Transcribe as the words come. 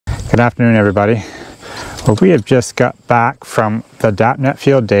Good afternoon, everybody. Well, we have just got back from the DAPnet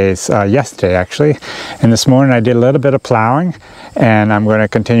field days yesterday, actually, and this morning I did a little bit of plowing, and I'm going to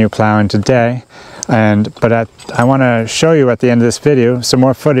continue plowing today. But I want to show you at the end of this video some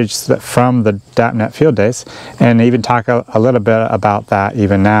more footage from the DAPnet field days, and even talk a little bit about that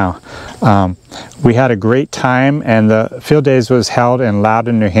even now. We had a great time, and the field days was held in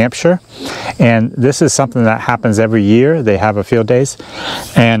Loudon, New Hampshire, and this is something that happens every year. They have a field days,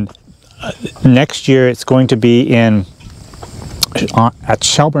 and next year it's going to be at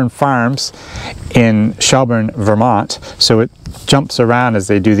Shelburne Farms in Shelburne, Vermont. So it jumps around as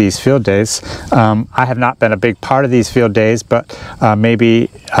they do these field days. I have not been a big part of these field days, but maybe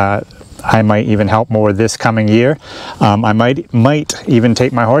I might even help more this coming year. I might even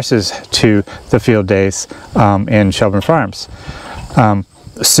take my horses to the field days in Shelburne Farms.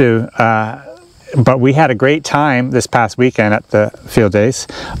 But we had a great time this past weekend at the field days.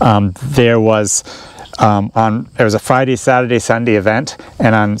 There was a Friday, Saturday, Sunday event,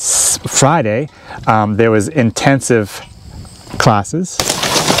 and on Friday there was intensive classes.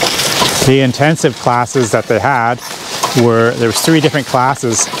 The intensive classes that they had there was 3 different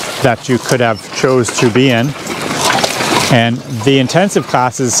classes that you could have chose to be in, and the intensive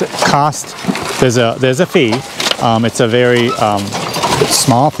classes cost. There's a fee. It's a very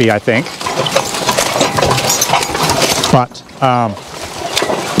small fee, I think. But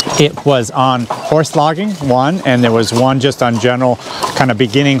it was on horse logging, one, and there was one just on general kind of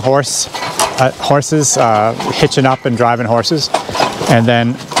beginning horses, hitching up and driving horses, and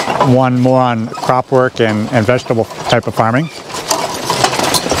then one more on crop work and vegetable type of farming.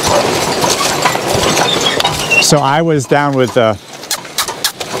 So I was down with the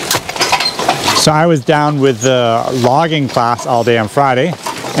logging class all day on Friday,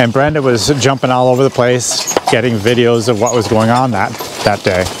 and Brenda was jumping all over the place, getting videos of what was going on that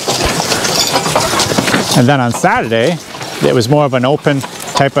day. And then on Saturday, it was more of an open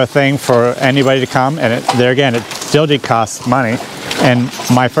type of thing for anybody to come, and there again, it still did cost money. And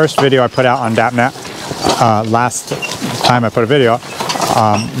my first video I put out on DAPnet, last time I put a video,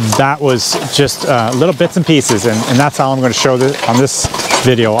 that was just little bits and pieces, and that's all I'm going to show on this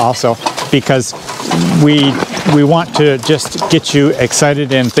video also, because we want to just get you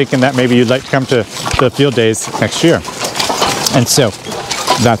excited and thinking that maybe you'd like to come to the field days next year. And so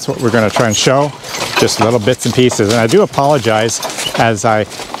that's what we're going to try and show, just little bits and pieces. And I do apologize, as I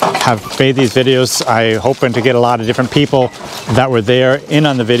have made these videos, I hoping to get a lot of different people that were there in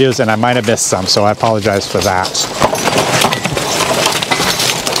on the videos, and I might have missed some, so I apologize for that.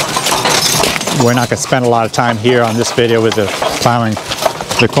 We're not going to spend a lot of time here on this video with the plowing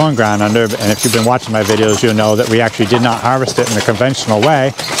the corn ground under, and if you've been watching my videos, you'll know that we actually did not harvest it in the conventional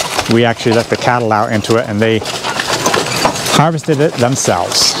way. We actually let the cattle out into it, and they harvested it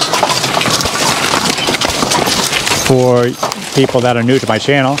themselves. For people that are new to my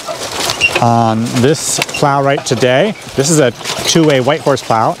channel, on this plow right today, this is a 2-way white horse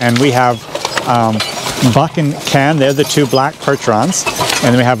plow, and we have Buck and Ken, they're the 2 black Percherons,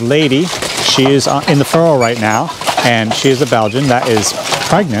 and then we have Lady. She is in the furrow right now, and she is a Belgian that is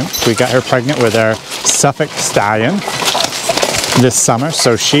pregnant. We got her pregnant with our Suffolk stallion this summer,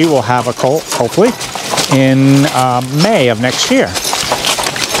 so she will have a colt hopefully in May of next year.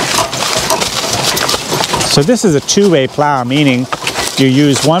 So this is a 2-way plow, meaning you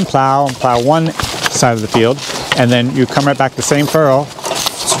use one plow and plow one side of the field, and then you come right back to the same furrow,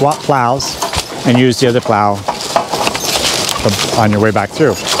 swap plows, and use the other plow on your way back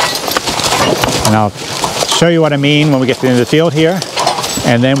through. And I'll show you what I mean when we get to the end of the field here,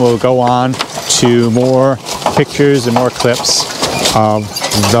 and then we'll go on to more pictures and more clips of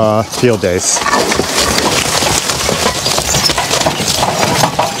the field days.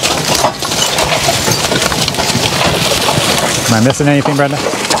 Am I missing anything, Brenda?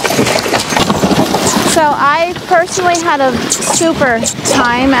 So I personally had a super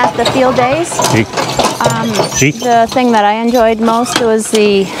time at the field days. The thing that I enjoyed most was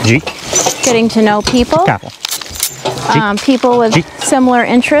getting to know people. People with similar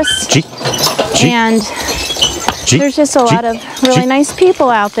interests. And there's just a lot of really nice people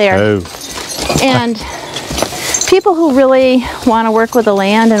out there. And people who really want to work with the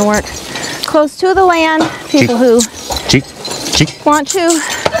land and work close to the land. People who want to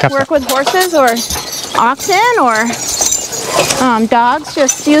work with horses or oxen or dogs,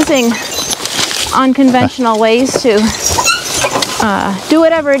 just using unconventional ways to do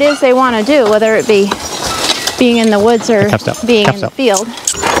whatever it is they want to do, whether it be being in the woods or being in the field.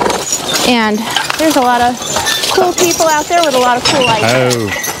 And there's a lot of cool people out there with a lot of cool ideas.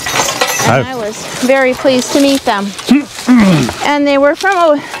 And I was very pleased to meet them. And they were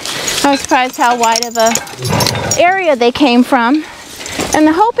from I was surprised how wide of a area they came from. And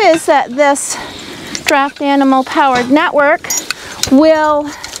the hope is that this draft animal powered network will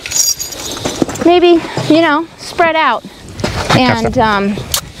maybe, you know, spread out and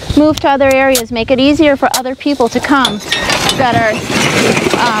move to other areas, make it easier for other people to come that are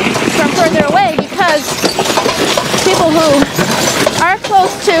from further away, because people who are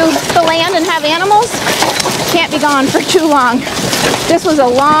close to the land and have animals can't be gone for too long. This was a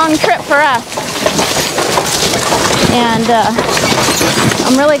long trip for us, and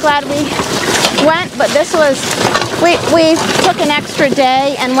I'm really glad we went, but this was, we took an extra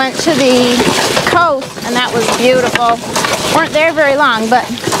day and went to the coast, and that was beautiful. Weren't there very long, but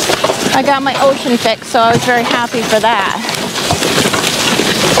I got my ocean fix, so I was very happy for that.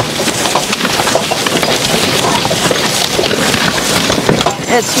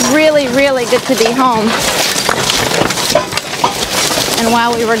 It's really, really good to be home. And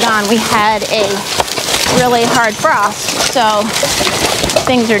while we were gone, we had a really hard frost, so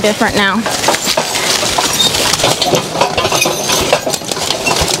things are different now.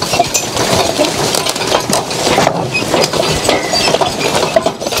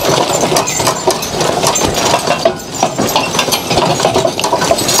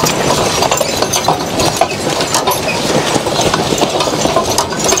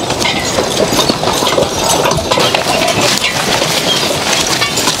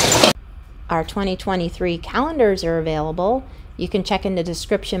 Our 2023 calendars are available. You can check in the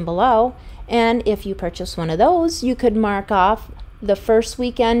description below, and if you purchase one of those, you could mark off the first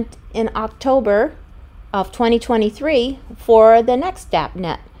weekend in October of 2023 for the next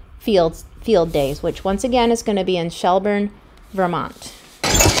DAPnet field days, which once again is going to be in Shelburne, Vermont.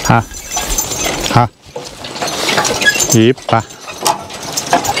 Ha. Ha. Yep. Ha.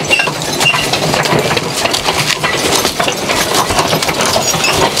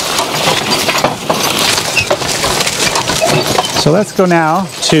 So let's go now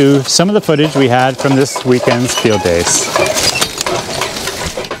to some of the footage we had from this weekend's field days.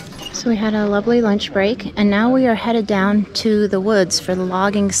 So we had a lovely lunch break, and now we are headed down to the woods for the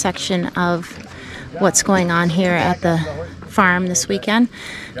logging section of what's going on here at the farm this weekend.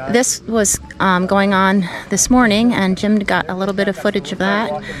 This was going on this morning, and Jim got a little bit of footage of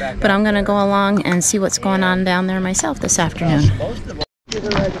that, but I'm going to go along and see what's going on down there myself this afternoon.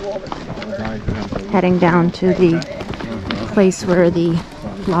 Heading down to the place where the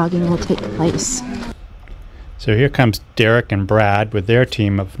logging will take place. So here comes Derek and Brad with their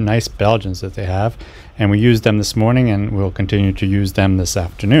team of nice Belgians that they have, and we used them this morning and we'll continue to use them this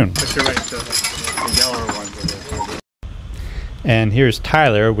afternoon. And here's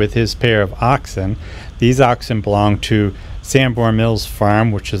Tyler with his pair of oxen. These oxen belong to Sanborn Mills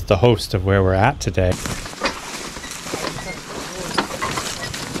Farm, which is the host of where we're at today.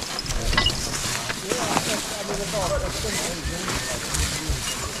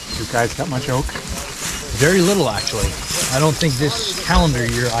 You guys got much oak? Very little, actually. I don't think this calendar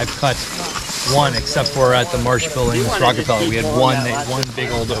year I've cut one, except for at the Marsh Building, Rockefeller. We had one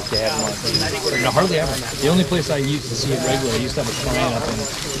big old oak they had one. No, hardly ever. The only place I used to see it regularly, I used to have a client up in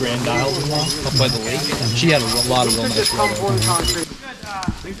Grand Isles up by the lake, and she had a lot of real nice red oak.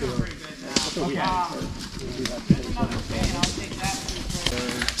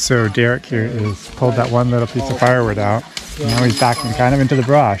 So Derek here is pulled that one little piece of firewood out. Now he's backing kind of into the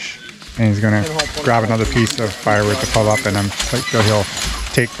brush, and he's going to grab another piece of firewood to pull up, and I'm quite sure he'll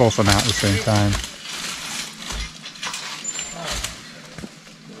take both of them out at the same time.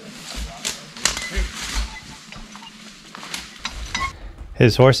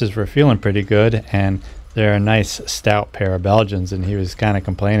 His horses were feeling pretty good, and they're a nice stout pair of Belgians, and he was kind of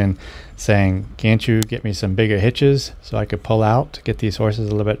complaining, saying, can't you get me some bigger hitches so I could pull out to get these horses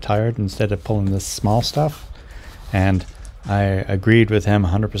a little bit tired instead of pulling this small stuff? And I agreed with him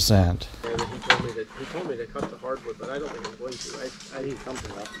 100%. He told me to cut the hardwood, but I don't think I'm going to. I need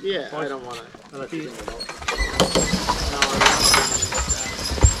something else. Yeah, I don't want to. Unless you think about it.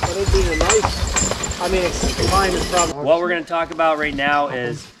 But it'd be nice. I mean, it's fine. It's probably. What we're going to talk about right now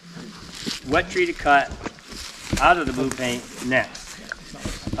is what tree to cut out of the blue paint next,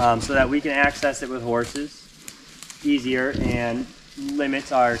 so that we can access it with horses easier and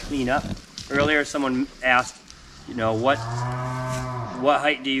limits our cleanup. Earlier, someone asked, you know, what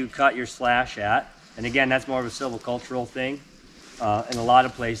height do you cut your slash at? And again, that's more of a silvicultural thing. In a lot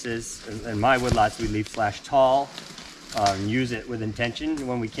of places, in my woodlots, we leave slash tall and use it with intention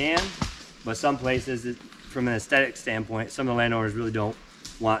when we can. But some places, from an aesthetic standpoint, some of the landowners really don't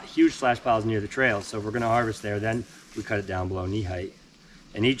want huge slash piles near the trails. So if we're going to harvest there, then we cut it down below knee height.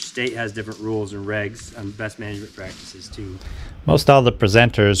 And each state has different rules and regs and best management practices too. Most all the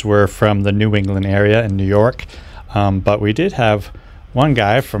presenters were from the New England area in New York, but we did have one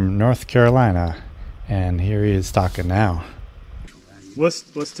guy from North Carolina, and here he is talking now.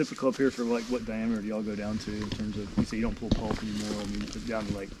 What's typical up here for like what diameter do y'all go down to in terms of, you say you don't pull pulp anymore, I mean down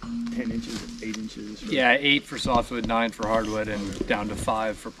to like 10 inches, 8 inches? Or... Yeah, 8 for softwood, 9 for hardwood, and down to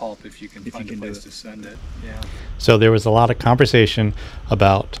 5 for pulp if you can find a place to send it. Yeah. So there was a lot of conversation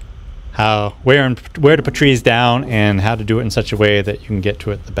about where to put trees down and how to do it in such a way that you can get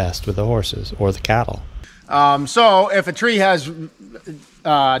to it the best with the horses or the cattle. So if a tree has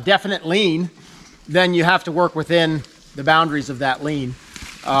definite lean, then you have to work within the boundaries of that lean.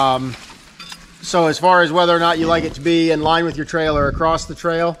 So as far as whether or not you like it to be in line with your trail or across the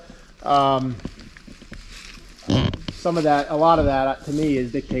trail, a lot of that to me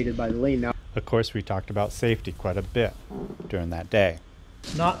is dictated by the lean. Now, of course, we talked about safety quite a bit during that day.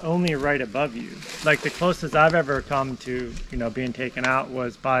 Not only right above you, like the closest I've ever come to, being taken out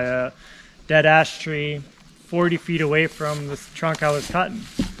was by a dead ash tree 40 feet away from the trunk I was cutting.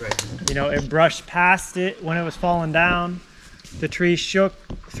 Right. It brushed past it when it was falling down. The tree shook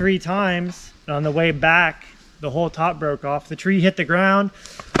 3 times. And on the way back, the whole top broke off. The tree hit the ground.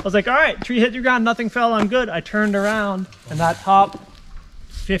 I was like, all right, tree hit the ground, nothing fell, I'm good. I turned around and that top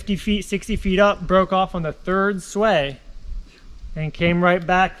 50 feet, 60 feet up broke off on the 3rd sway and came right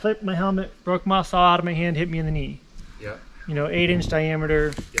back, clipped my helmet, broke my saw out of my hand, hit me in the knee. Yeah. 8-inch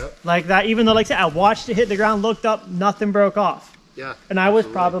diameter. Yep. Like that, even though, like I said, I watched it hit the ground, looked up, nothing broke off. Yeah. And I was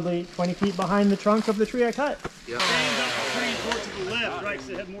probably 20 feet behind the trunk of the tree I cut. Yeah. To the left, right, because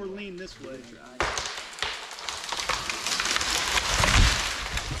it had more lean this way.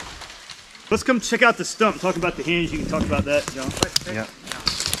 Let's come check out the stump. Talk about the hinge. You can talk about that, John. Yeah.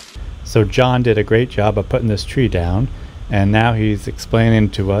 So John did a great job of putting this tree down, and now he's explaining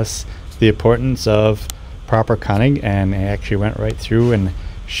to us the importance of proper cutting, and he actually went right through and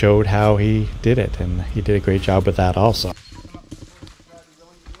showed how he did it, and he did a great job with that also.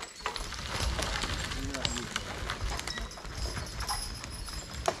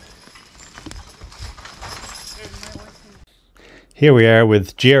 Here we are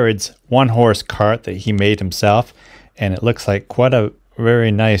with Jared's 1-horse cart that he made himself, and it looks like quite a very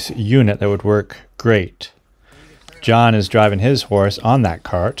nice unit that would work great. John is driving his horse on that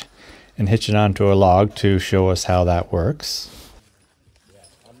cart and hitching onto a log to show us how that works.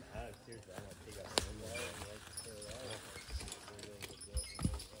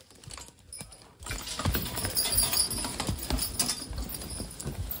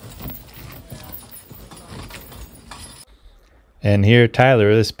 And here Tyler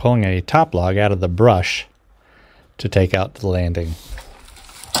is pulling a top log out of the brush to take out the landing.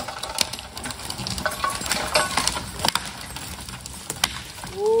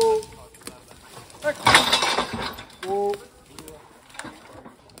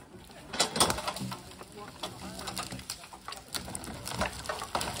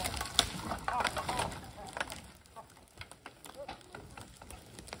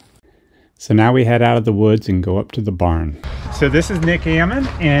 So now we head out of the woods and go up to the barn. So this is Nick Hammond,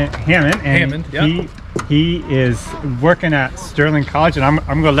 yeah. He is working at Sterling College, and I'm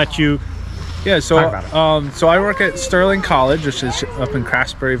going to let you talk about it. So I work at Sterling College, which is up in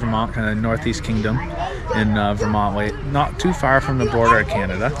Craftsbury, Vermont, kind of Northeast Kingdom in Vermont, not too far from the border of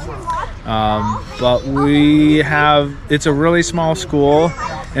Canada. But it's a really small school,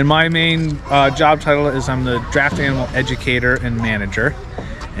 and my main job title is I'm the draft animal educator and manager.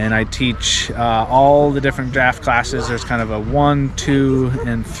 And I teach all the different draft classes. There's kind of a 1, 2,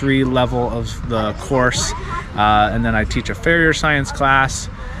 and 3 level of the course. And then I teach a farrier science class.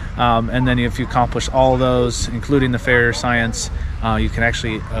 And then if you accomplish all those, including the farrier science, you can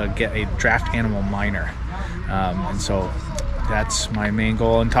actually get a draft animal minor. And so that's my main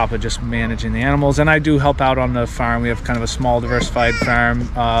goal, on top of just managing the animals. And I do help out on the farm. We have kind of a small diversified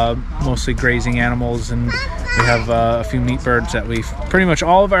farm, mostly grazing animals, and we have a few meat birds that pretty much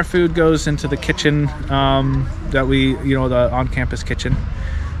all of our food goes into the kitchen that the on-campus kitchen.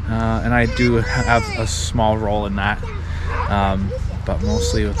 And I do have a small role in that, but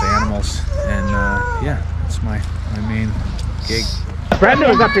mostly with the animals. And yeah, that's my main gig. Brandon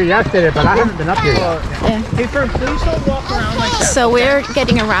was up here yesterday, but I haven't been up here yet. Yeah. Hey, please don't walk around like that. So we're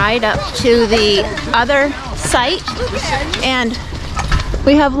getting a ride up to the other site, and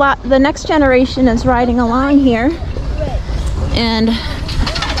we have the next generation is riding along here. And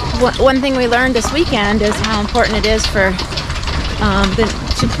one thing we learned this weekend is how important it is for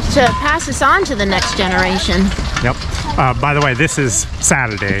to pass this on to the next generation. Yep. By the way, this is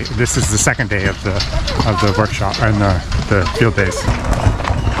Saturday. This is the second day of the workshop and the field days.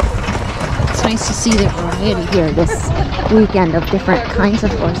 It's nice to see the variety here this weekend of different kinds of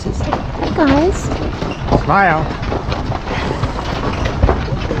horses. Hey guys. Smile.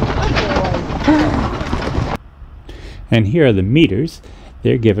 And here are the meters.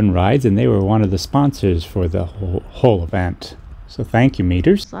 They're given rides, and they were one of the sponsors for the whole event. So thank you,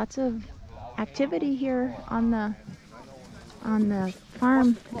 meters. Lots of activity here on the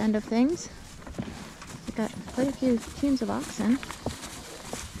farm end of things. We've got quite a few teams of oxen.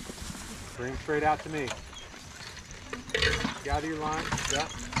 Bring straight out to me. Gather your line.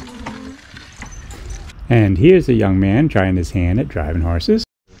 Yep. And here's a young man trying his hand at driving horses.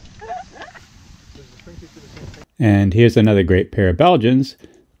 And here's another great pair of Belgians.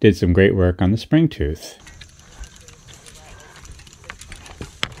 Did some great work on the spring tooth.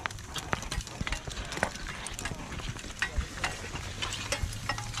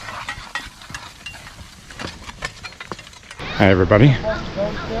 Hi everybody.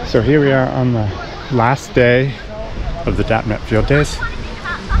 So here we are on the last day of the DAPNet field days.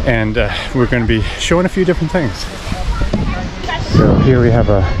 And we're going to be showing a few different things. So here we have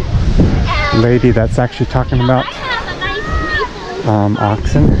a lady that's actually talking about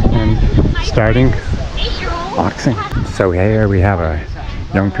oxen and starting oxen. So here we have a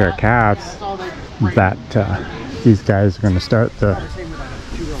young pair of calves that these guys are going to start the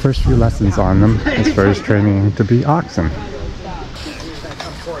first few lessons on them as far as training to be oxen.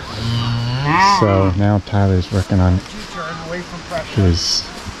 So now Tyler's working on his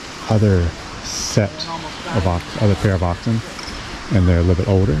other set of other pair of oxen, and they're a little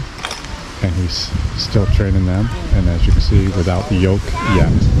bit older, and he's still training them, and as you can see, without the yoke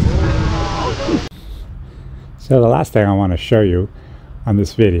yet. So the last thing I want to show you on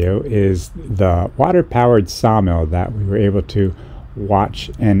this video is the water-powered sawmill that we were able to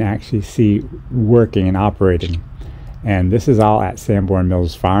watch and actually see working and operating. And this is all at Sanborn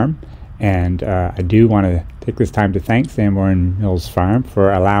Mills Farm, and I do want to take this time to thank Sanborn Mills Farm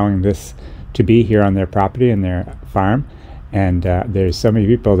for allowing this to be here on their property and their farm. And there's so many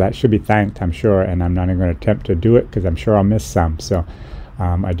people that should be thanked, I'm sure, and I'm not even going to attempt to do it because I'm sure I'll miss some. So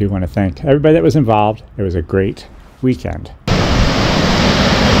I do want to thank everybody that was involved. It was a great weekend.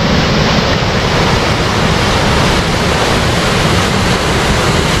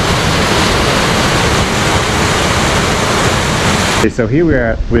 Okay, so here we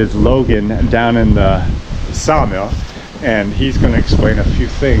are with Logan down in the sawmill, and he's going to explain a few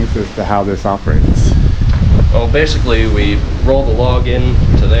things as to how this operates. Well, basically we roll the log in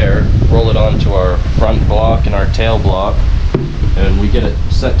to there, roll it onto our front block and our tail block, and we get it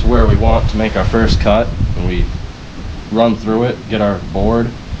set to where we want to make our first cut, and we run through it, get our board,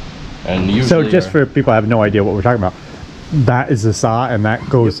 and usually... So just for people who have no idea what we're talking about, that is the saw and that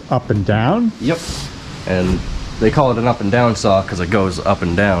goes up and down? Yep. And they call it an up and down saw because it goes up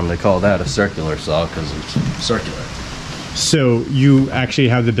and down. They call that a circular saw because it's circular. So you actually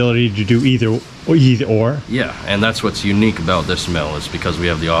have the ability to do either or? Yeah, and that's what's unique about this mill is because we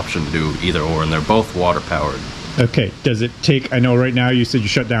have the option to do either or, and they're both water powered. Okay, does it take, I know right now you said you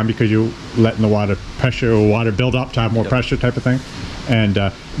shut down because you're letting the water pressure or water build up to have more pressure type of thing, and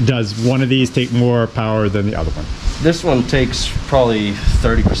does one of these take more power than the other one? This one takes probably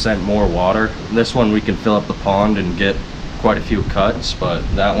 30% more water. This one we can fill up the pond and get quite a few cuts, but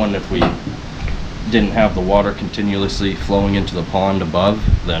that one, if we didn't have the water continuously flowing into the pond above,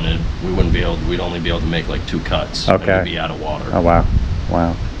 then we wouldn't be able to, we'd only be able to make like 2 cuts. Okay. And we'd be out of water. Oh wow,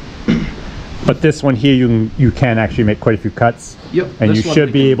 wow. But this one here, you can actually make quite a few cuts. Yep. And you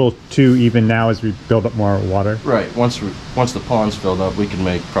should be able to, even now as we build up more water. Right. Once the pond's filled up, we can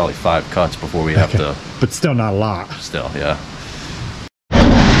make probably 5 cuts before we have to. But still not a lot. Still, yeah.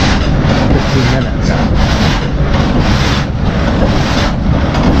 15 minutes.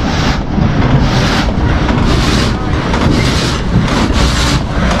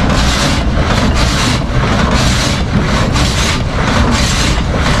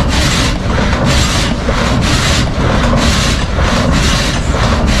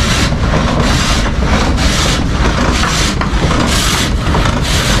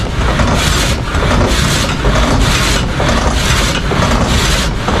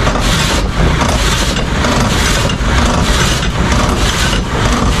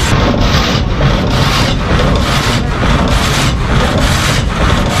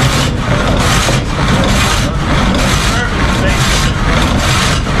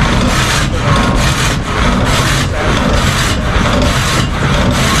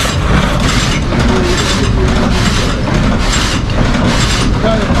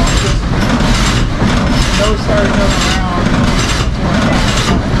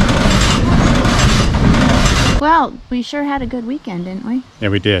 Well, we sure had a good weekend, didn't we? Yeah,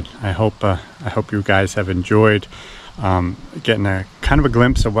 we did. I hope you guys have enjoyed getting a kind of a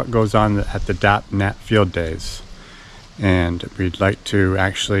glimpse of what goes on at the .NET Field Days. And we'd like to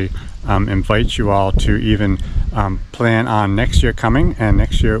actually invite you all to even plan on next year coming. And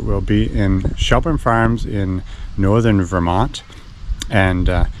next year we'll be in Shelburne Farms in northern Vermont. And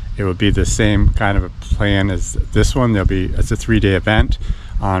it will be the same kind of a plan as this one. It's a 3-day event.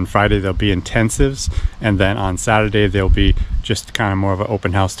 On Friday there'll be intensives, and then on Saturday there'll be just kind of more of an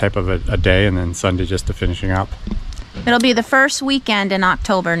open house type of a day, and then Sunday just the finishing up. It'll be the first weekend in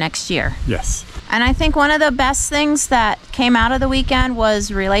October next year. Yes. And I think one of the best things that came out of the weekend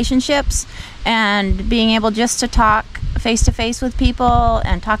was relationships and being able just to talk face to face with people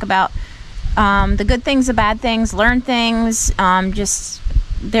and talk about the good things, the bad things, learn things, just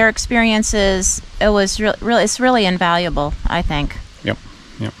their experiences. It's really invaluable, I think.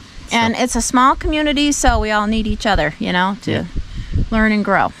 Yep. And it's a small community, so we all need each other, to learn and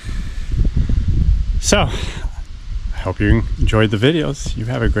grow. So, I hope you enjoyed the videos. You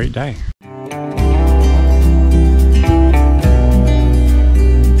have a great day.